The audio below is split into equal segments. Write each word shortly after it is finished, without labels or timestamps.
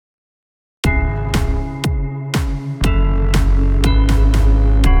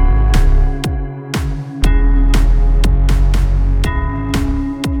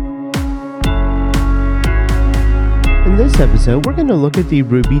episode, we're going to look at the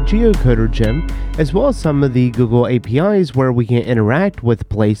Ruby Geocoder gem, as well as some of the Google APIs where we can interact with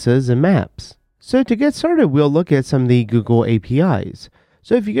places and maps. So to get started, we'll look at some of the Google APIs.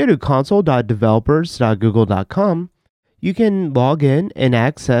 So if you go to console.developers.google.com, you can log in and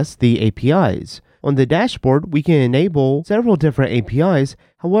access the APIs. On the dashboard, we can enable several different APIs.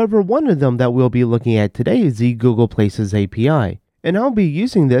 However, one of them that we'll be looking at today is the Google Places API. And I'll be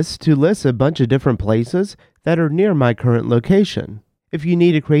using this to list a bunch of different places that are near my current location. If you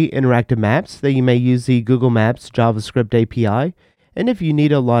need to create interactive maps, then you may use the Google Maps JavaScript API. And if you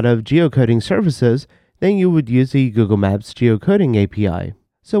need a lot of geocoding services, then you would use the Google Maps Geocoding API.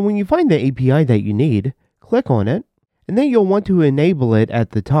 So when you find the API that you need, click on it, and then you'll want to enable it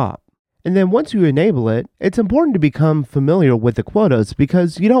at the top. And then once you enable it, it's important to become familiar with the quotas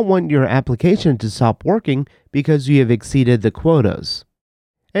because you don't want your application to stop working because you have exceeded the quotas.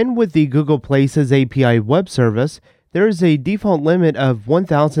 And with the Google Places API web service, there is a default limit of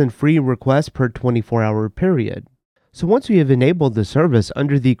 1,000 free requests per 24-hour period. So once we have enabled the service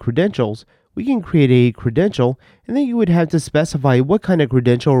under the credentials, we can create a credential, and then you would have to specify what kind of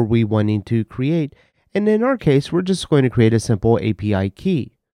credential are we wanting to create. And in our case, we're just going to create a simple API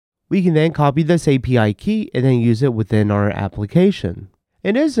key. We can then copy this API key and then use it within our application.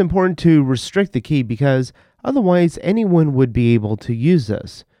 It is important to restrict the key because otherwise anyone would be able to use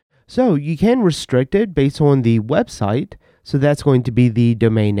this. So you can restrict it based on the website, so that's going to be the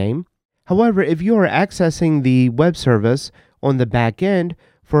domain name. However, if you are accessing the web service on the back end,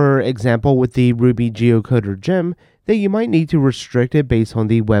 for example with the Ruby Geocoder gem, then you might need to restrict it based on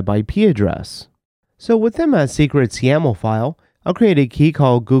the web IP address. So within my secrets YAML file, I'll create a key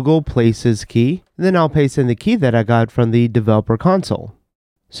called Google Places key, and then I'll paste in the key that I got from the developer console.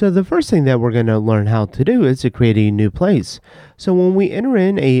 So the first thing that we're going to learn how to do is to create a new place. So when we enter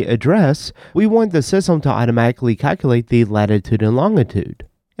in an address, we want the system to automatically calculate the latitude and longitude.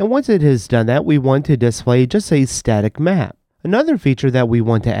 And once it has done that, we want to display just a static map. Another feature that we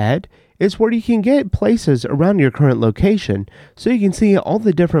want to add is where you can get places around your current location, so you can see all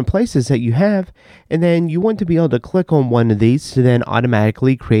the different places that you have, and then you want to be able to click on one of these to then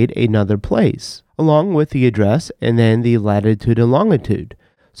automatically create another place, along with the address and then the latitude and longitude.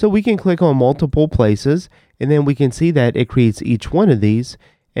 So we can click on multiple places, and then we can see that it creates each one of these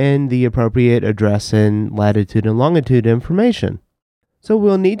and the appropriate address and latitude and longitude information. So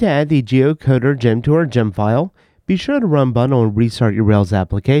we'll need to add the Geocoder gem to our gem file. Be sure to run bundle and restart your Rails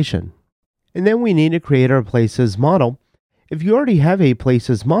application. And then we need to create our places model. If you already have a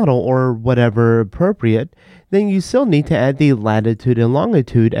places model or whatever appropriate, then you still need to add the latitude and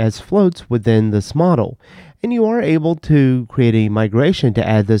longitude as floats within this model. And you are able to create a migration to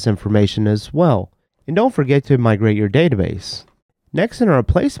add this information as well. And don't forget to migrate your database. Next, in our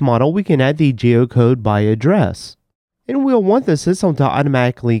place model, we can add the geocode by address. And we'll want the system to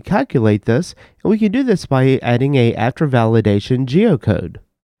automatically calculate this, and we can do this by adding a after validation geocode.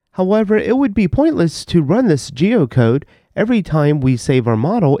 However, it would be pointless to run this geocode every time we save our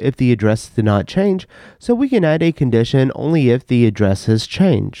model if the address did not change, so we can add a condition only if the address has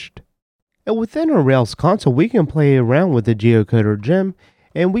changed. And within our Rails console, we can play around with the Geocoder gem,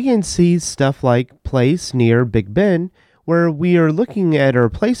 and we can see stuff like place near Big Ben, where we are looking at our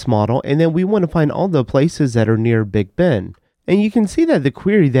place model, and then we want to find all the places that are near Big Ben. And you can see that the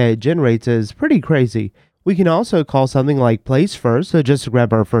query that it generates is pretty crazy. We can also call something like place first, so just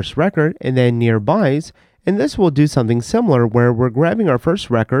grab our first record, and then nearbys, and this will do something similar where we're grabbing our first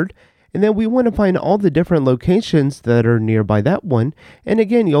record, and then we want to find all the different locations that are nearby that one, and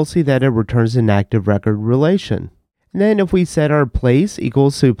again you'll see that it returns an active record relation. And then if we set our place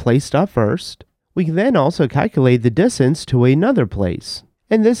equals to place.first, we can then also calculate the distance to another place.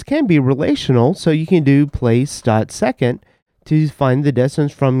 And this can be relational, so you can do place.second to find the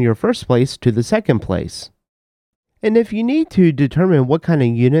distance from your first place to the second place. And if you need to determine what kind of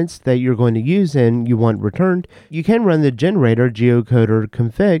units that you're going to use and you want returned, you can run the generator geocoder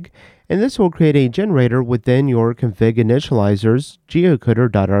config, and this will create a generator within your config initializers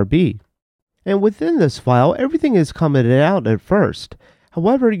geocoder.rb. And within this file, everything is commented out at first.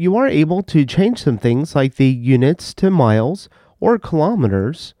 However, you are able to change some things like the units to miles or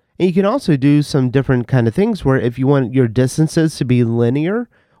kilometers. And you can also do some different kind of things where if you want your distances to be linear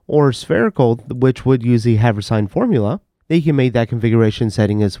or spherical, which would use the Haversine formula, then you can make that configuration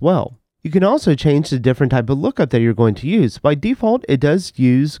setting as well. You can also change the different type of lookup that you're going to use. By default, it does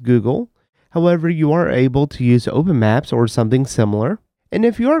use Google. However, you are able to use Open Maps or something similar. And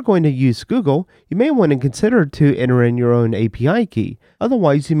if you are going to use Google, you may want to consider to enter in your own API key.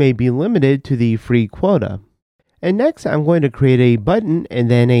 Otherwise, you may be limited to the free quota. And next, I'm going to create a button and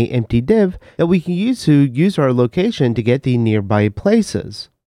then an empty div that we can use our location to get the nearby places.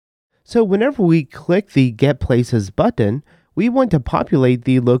 So whenever we click the Get Places button, we want to populate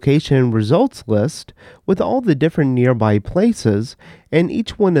the location results list with all the different nearby places, and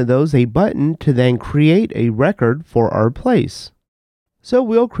each one of those a button to then create a record for our place. So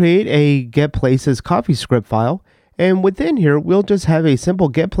we'll create a Get Places CoffeeScript file, and within here, we'll just have a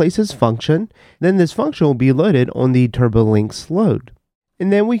simple getPlaces function. Then this function will be loaded on the TurboLinks load.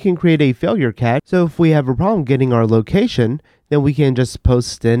 And then we can create a failure cat. So if we have a problem getting our location, then we can just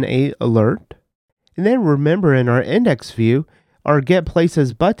post in a alert. And then remember, in our index view, our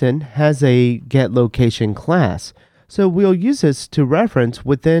getPlaces button has a getLocation class. So we'll use this to reference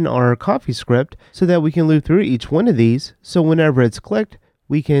within our CoffeeScript so that we can loop through each one of these. So whenever it's clicked,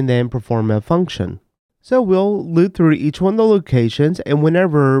 we can then perform a function. So we'll loop through each one of the locations, and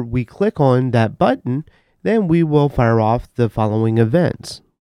whenever we click on that button, then we will fire off the following events.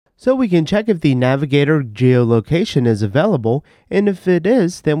 So we can check if the navigator geolocation is available, and if it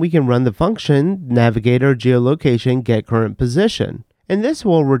is, then we can run the function navigator geolocation get current position, and this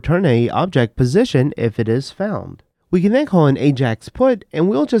will return a object position if it is found. We can then call an Ajax put, and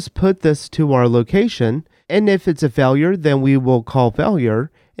we'll just put this to our location, and if it's a failure, then we will call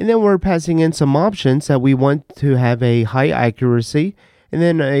failure. And then we're passing in some options that we want to have a high accuracy and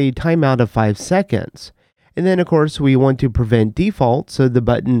then a timeout of 5 seconds. And then of course we want to prevent default so the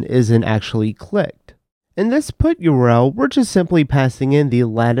button isn't actually clicked. In this put URL, we're just simply passing in the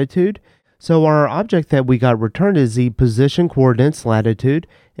latitude. So our object that we got returned is the position coordinates latitude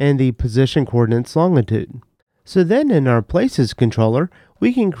and the position coordinates longitude. So then in our places controller,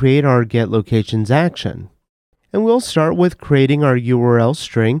 we can create our getLocations action. And we'll start with creating our URL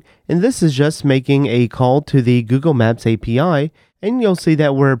string, and this is just making a call to the Google Maps API, and you'll see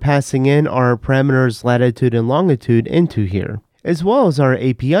that we're passing in our parameters latitude and longitude into here, as well as our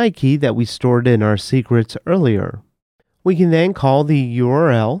API key that we stored in our secrets earlier. We can then call the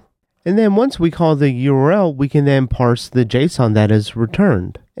URL, and then once we call the URL, we can then parse the JSON that is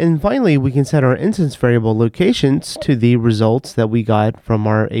returned. And finally, we can set our instance variable locations to the results that we got from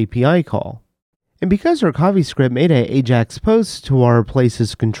our API call. And because our CoffeeScript made an Ajax post to our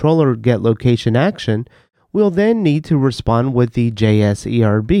places controller getLocation action, we'll then need to respond with the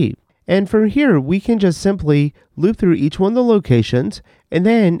JS-ERB. And from here, we can just simply loop through each one of the locations and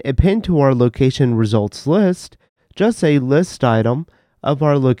then append to our location results list just a list item of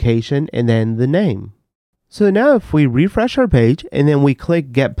our location and then the name. So now if we refresh our page and then we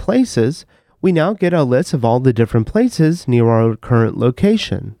click Get Places, we now get a list of all the different places near our current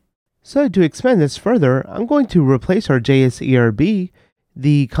location. So to expand this further, I'm going to replace our JS-ERB,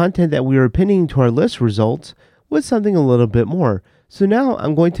 the content that we were appending to our list results, with something a little bit more. So now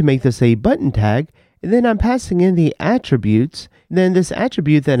I'm going to make this a button tag, and then I'm passing in the attributes. Then this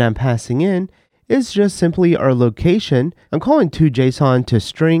attribute that I'm passing in is just simply our location. I'm calling toJSON to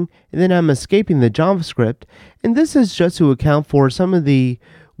string, and then I'm escaping the JavaScript. And this is just to account for some of the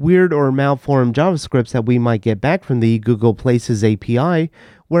weird or malformed JavaScripts that we might get back from the Google Places API,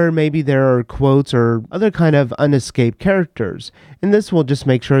 where maybe there are quotes or other kind of unescaped characters, and this will just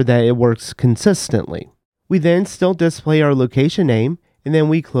make sure that it works consistently. We then still display our location name, and then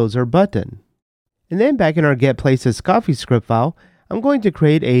we close our button. And then back in our getPlaces CoffeeScript file, I'm going to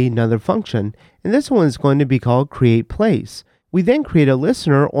create another function, and this one is going to be called createPlace. We then create a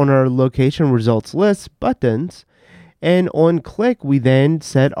listener on our location results list buttons, and on click, we then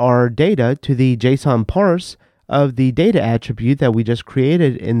set our data to the JSON parse of the data attribute that we just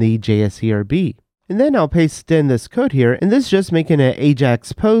created in the JS-ERB. And then I'll paste in this code here, and this is just making an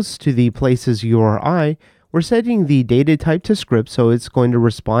Ajax post to the places URI. We're setting the data type to script, so it's going to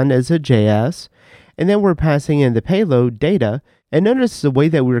respond as a JS, and then we're passing in the payload data, and notice the way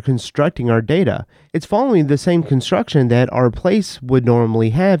that we're constructing our data. It's following the same construction that our place would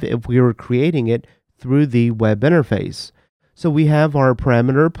normally have if we were creating it through the web interface. So we have our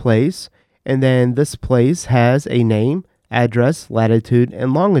parameter place, and then this place has a name, address, latitude,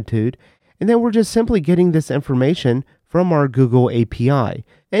 and longitude, and then we're just simply getting this information from our Google API.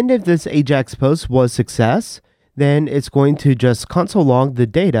 And if this Ajax post was success, then it's going to just console log the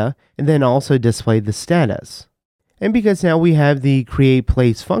data and then also display the status. And because now we have the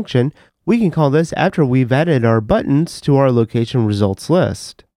createPlace function, we can call this after we've added our buttons to our location results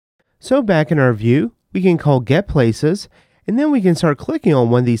list. So back in our view, we can call getPlaces, and then we can start clicking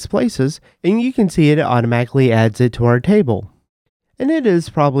on one of these places, and you can see it automatically adds it to our table. And it is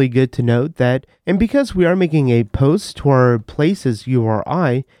probably good to note that, and because we are making a post to our places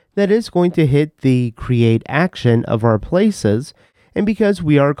URI, that is going to hit the create action of our places, And because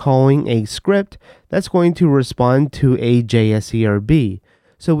we are calling a script, that's going to respond to a JSERB.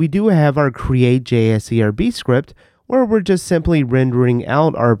 So we do have our create JSERB script where we're just simply rendering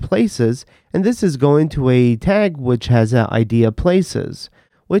out our places, and this is going to a tag which has an ID of places,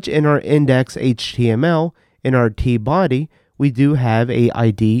 which in our index HTML, in our T body, we do have a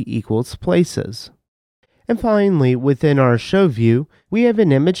ID equals places. And finally, within our show view, we have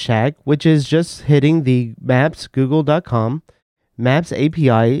an image tag, which is just hitting the maps google.com, maps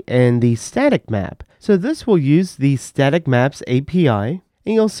API, and the static map. So this will use the static maps API,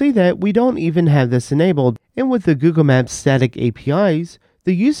 and you'll see that we don't even have this enabled. And with the Google Maps static APIs,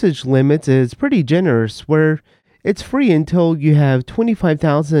 the usage limits is pretty generous, where it's free until you have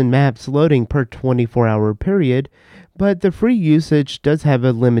 25,000 maps loading per 24-hour period, but the free usage does have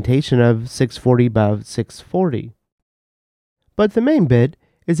a limitation of 640 by 640. But the main bit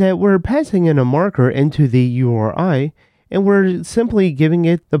is that we're passing in a marker into the URI, and we're simply giving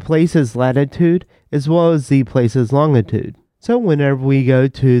it the place's latitude as well as the place's longitude. So whenever we go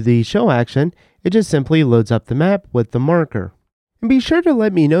to the show action, it just simply loads up the map with the marker. And be sure to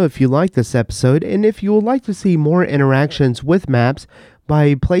let me know if you like this episode and if you would like to see more interactions with maps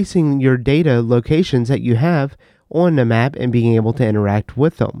by placing your data locations that you have on a map and being able to interact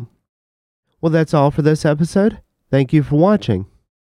with them. Well, that's all for this episode. Thank you for watching.